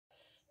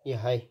Yeah,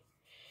 hi.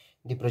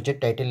 The project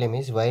title name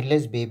is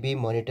Wireless Baby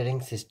Monitoring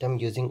System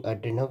using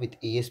Arduino with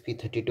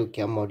ESP32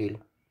 CAM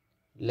module.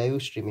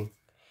 Live streaming.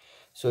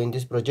 So in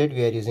this project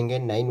we are using a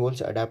 9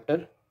 volts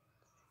adapter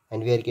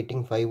and we are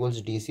getting 5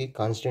 volts DC,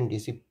 constant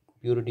DC,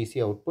 pure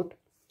DC output,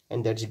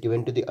 and that's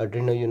given to the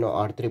Arduino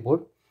R3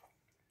 board,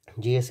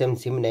 GSM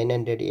SIM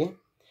 900A,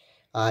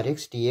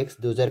 RX, TX,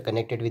 those are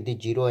connected with the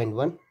 0 and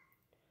 1,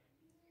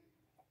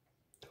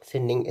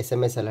 sending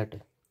SMS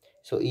alert.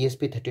 So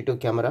ESP32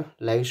 camera,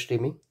 live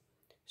streaming.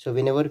 So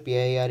whenever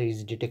PIR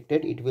is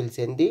detected, it will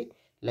send the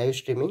live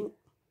streaming.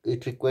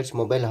 It requires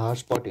mobile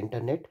hotspot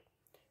internet.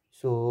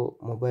 So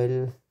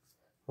mobile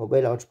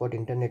hotspot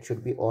internet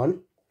should be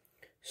on.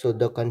 So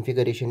the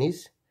configuration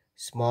is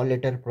small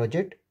letter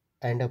project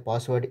and a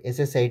password.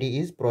 SSID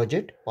is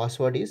project,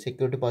 password is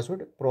security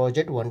password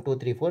project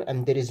 1234,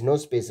 and there is no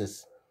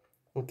spaces.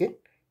 Okay,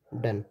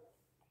 done.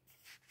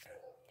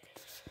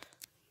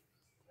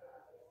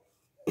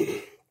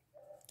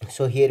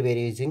 So here we are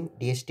using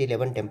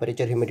DHT11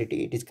 temperature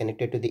humidity. It is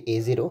connected to the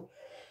A0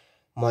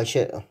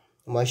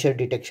 moisture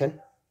detection.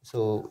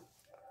 So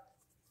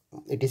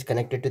it is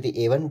connected to the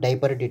A1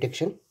 diaper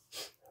detection.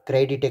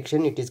 Cry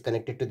detection, it is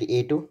connected to the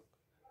A2.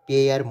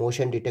 PIR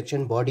motion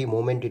detection, body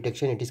movement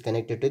detection, it is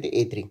connected to the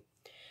A3.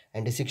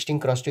 And the 16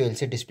 cross 2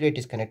 LCD display, it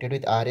is connected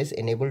with RS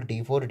enabled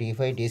D4,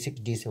 D5, D6,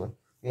 D7,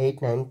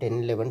 8, 9,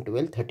 10, 11,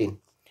 12, 13.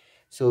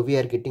 So we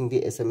are getting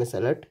the SMS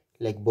alert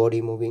like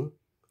body moving,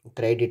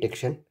 cry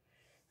detection,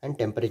 and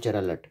temperature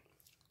alert.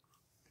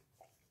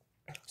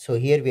 So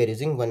here we are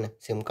using one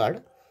SIM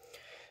card.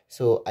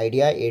 So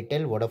Idea,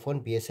 Airtel,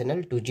 Vodafone,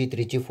 BSNL, 2G,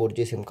 3G,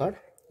 4G SIM card.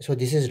 So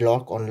this is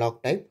lock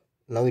unlock type.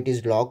 Now it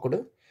is locked.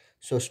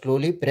 So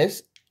slowly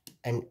press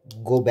and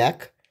go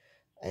back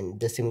and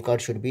the SIM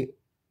card should be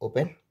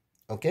open.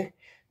 Okay.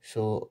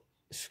 So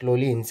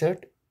slowly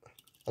insert.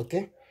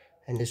 Okay.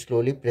 And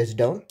slowly press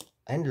down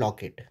and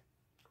lock it.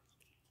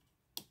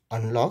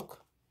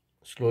 Unlock.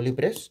 Slowly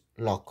press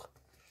lock.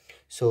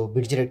 So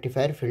bridge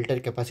rectifier, filter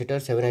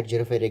capacitor,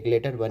 7805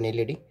 regulator, 1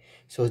 LED.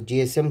 So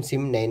GSM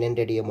SIM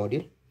 900A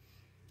module.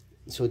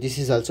 So this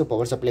is also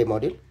power supply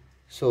module.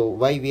 So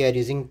why we are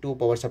using two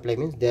power supply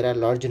means there are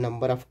large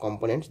number of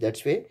components,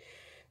 that's why.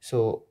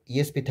 So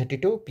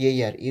ESP32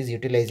 PIR is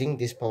utilizing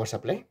this power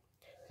supply,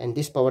 and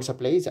this power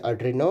supply is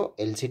Arduino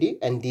LCD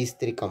and these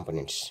three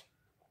components.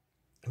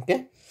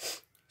 Okay,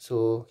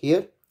 so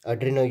here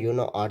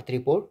Arduino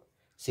R3 port,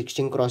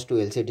 16 cross 2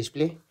 LCD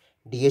display,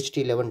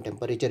 DHT11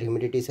 temperature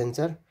humidity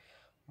sensor,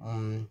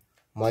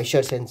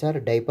 moisture sensor,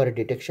 diaper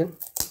detection.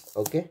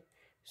 Okay,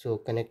 so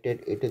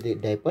connected it to the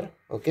diaper.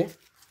 Okay,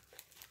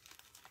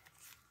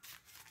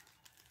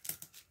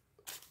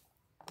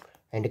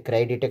 and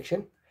cry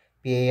detection,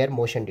 PIR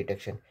motion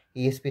detection,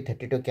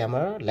 ESP32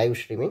 camera live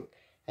streaming,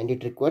 and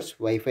it requires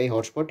Wi-Fi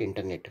hotspot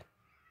internet.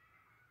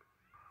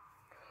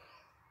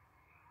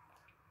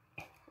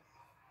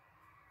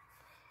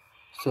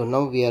 So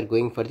now we are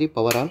going for the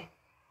power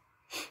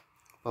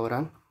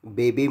on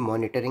baby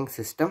monitoring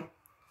system.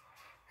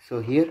 So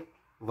here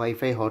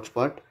Wi-Fi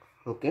hotspot.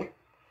 Okay,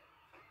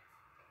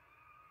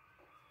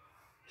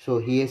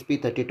 so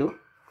ESP32,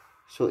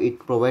 so it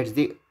provides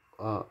the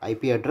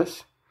IP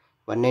address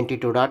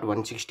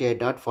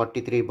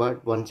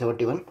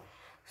 192.168.43.171.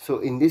 so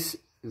in this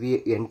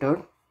we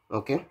entered.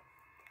 Okay,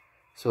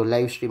 so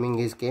live streaming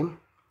is came.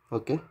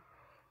 Okay,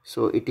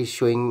 so it is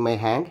showing my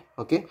hand.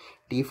 Okay,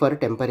 T for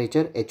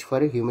temperature, H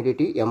for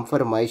humidity, M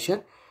for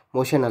moisture,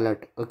 motion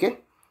alert. Okay,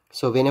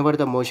 so whenever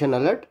the motion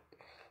alert,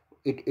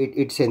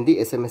 it send the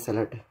SMS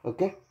alert.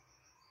 Okay,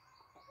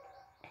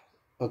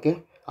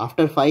 okay,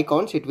 after 5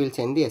 counts it will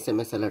send the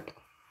SMS alert,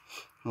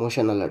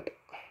 motion alert.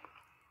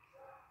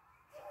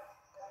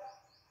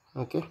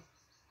 Okay,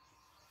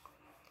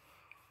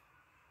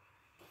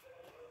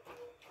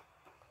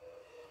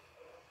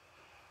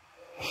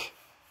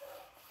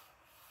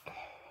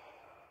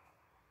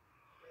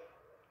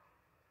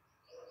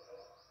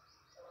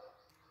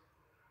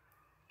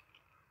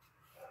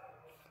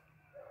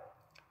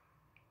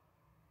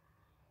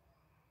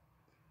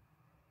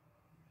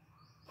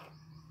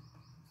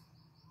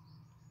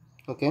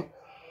 okay,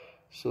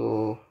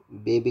 so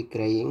baby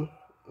crying.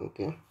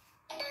 Okay,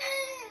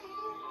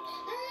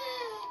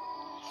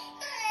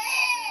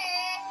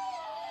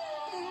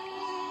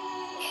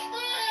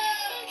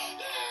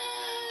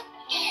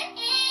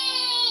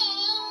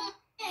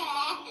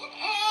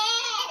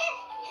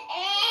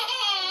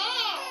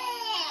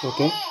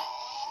 okay,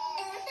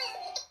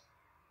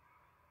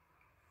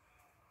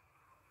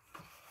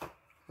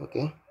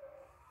 okay,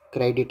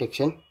 cry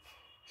detection.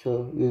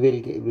 So we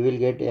will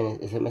get an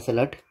SMS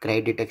alert,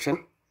 cry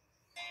detection,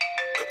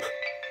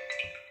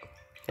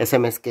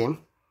 SMS came.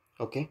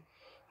 Okay,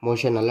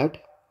 motion alert,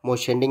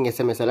 sending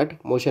SMS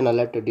alert, motion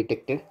alert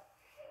detected.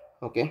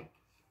 Okay,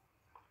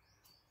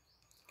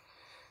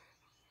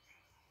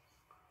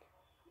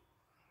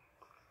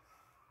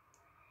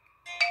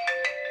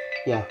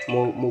 yeah,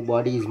 move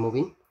body is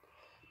moving,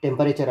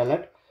 temperature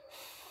alert,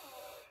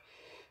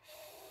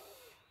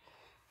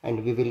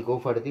 and we will go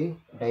for the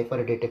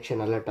diaper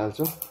detection alert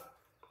also.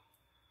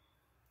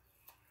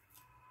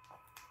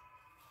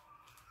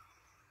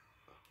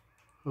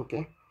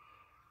 Okay,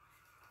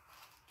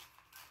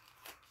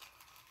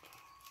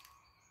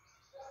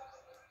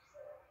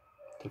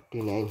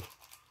 .39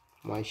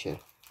 moisture.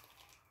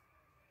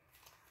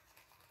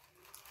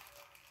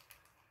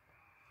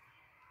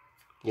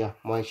 Yeah,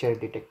 moisture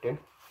detected.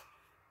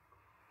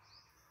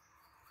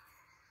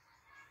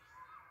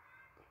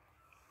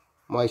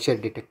 Moisture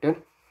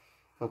detected.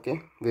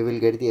 Okay, we will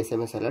get the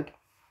SMS alert.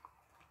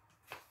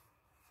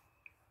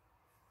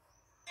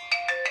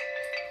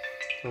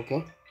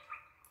 Okay,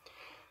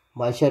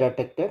 moisture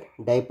detected.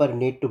 Diaper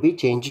need to be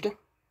changed.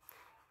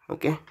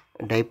 Okay,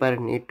 diaper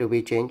need to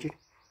be changed.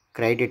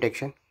 Cry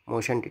detection,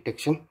 motion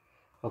detection.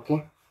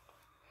 Okay,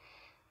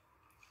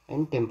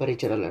 and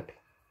temperature alert.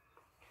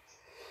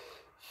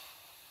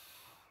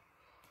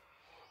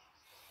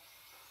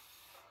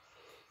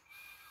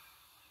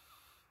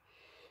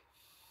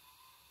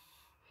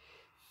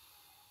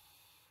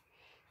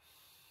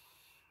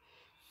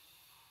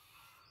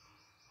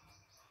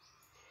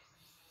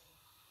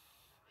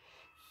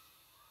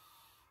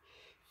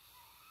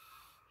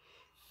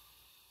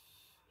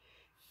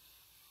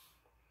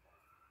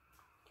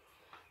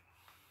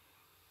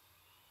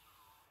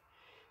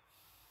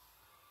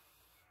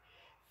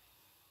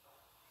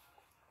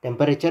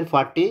 Temperature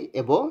 40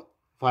 above,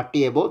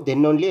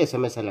 then only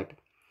SMS alert.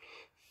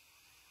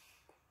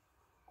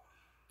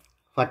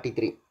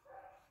 43.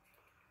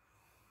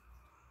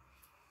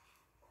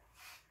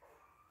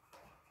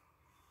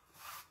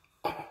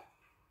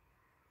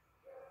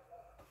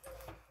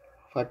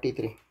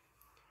 43.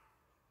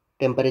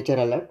 Temperature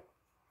alert.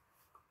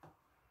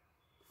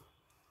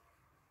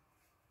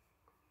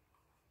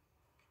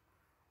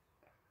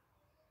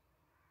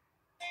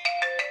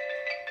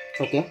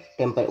 Okay,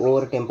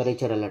 over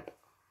temperature alert.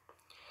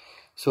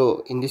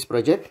 So in this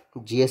project,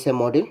 GSM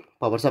module,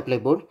 power supply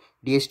board,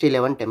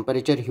 DST11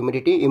 temperature,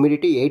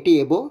 humidity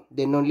 80 above,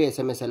 then only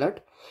SMS alert,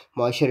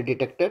 moisture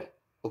detector.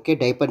 Okay,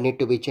 diaper need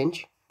to be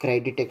changed, cry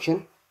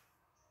detection.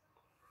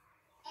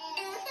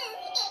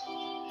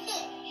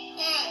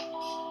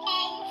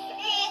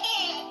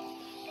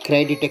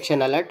 Cry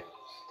detection alert.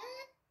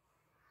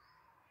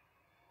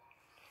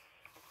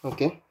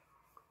 Okay,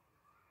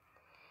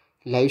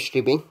 live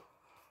streaming.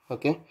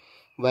 Okay,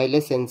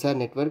 wireless sensor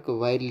network,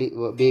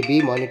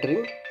 baby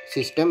monitoring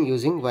system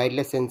using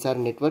wireless sensor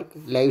network,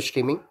 live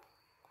streaming,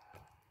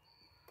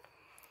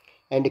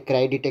 and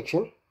cry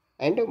detection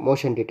and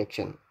motion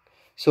detection.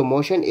 So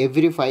motion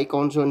every 5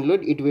 counts on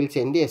load, it will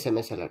send the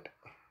SMS alert.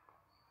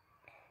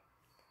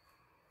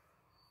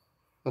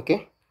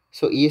 Okay,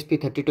 so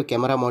ESP32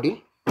 camera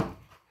module.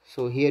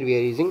 So here we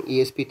are using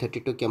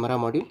ESP32 camera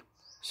module.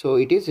 So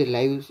it is a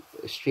live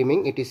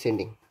streaming, it is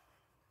sending.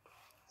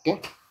 Okay,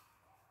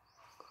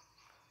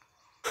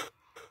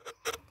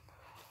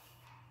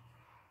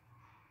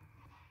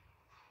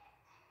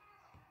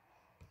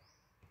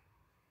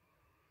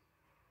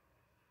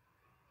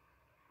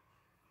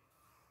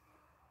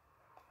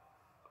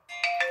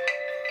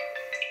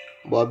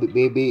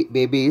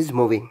 baby is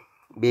moving,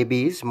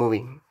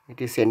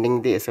 it is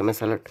sending the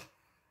SMS alert.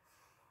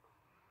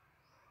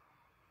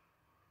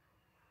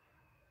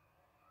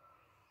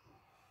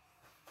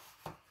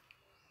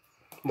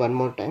 One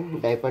more time,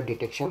 diaper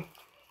detection.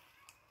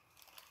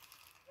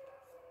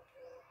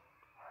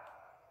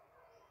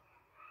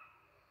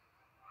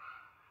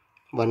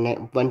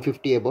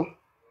 150 above.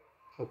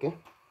 Okay,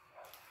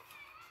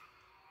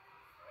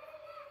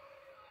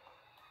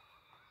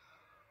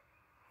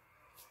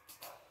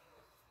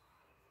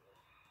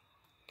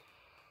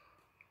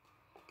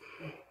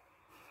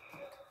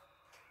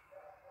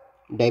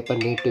 diaper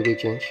need to be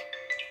changed.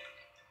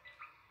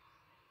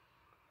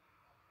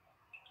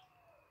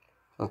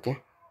 Okay,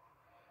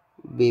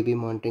 baby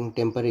monitoring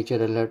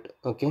temperature alert.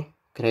 Okay,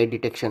 cry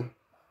detection.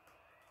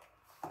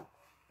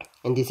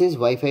 And this is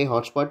Wi-Fi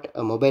hotspot,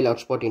 mobile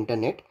hotspot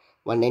internet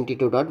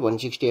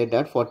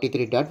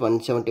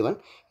 192.168.43.171.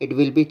 It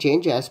will be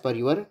changed as per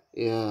your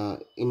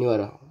in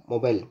your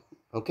mobile.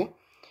 Okay,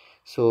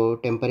 so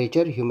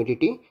temperature,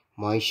 humidity,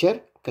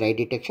 moisture, cry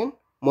detection,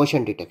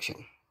 motion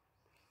detection.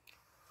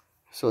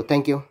 So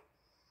thank you.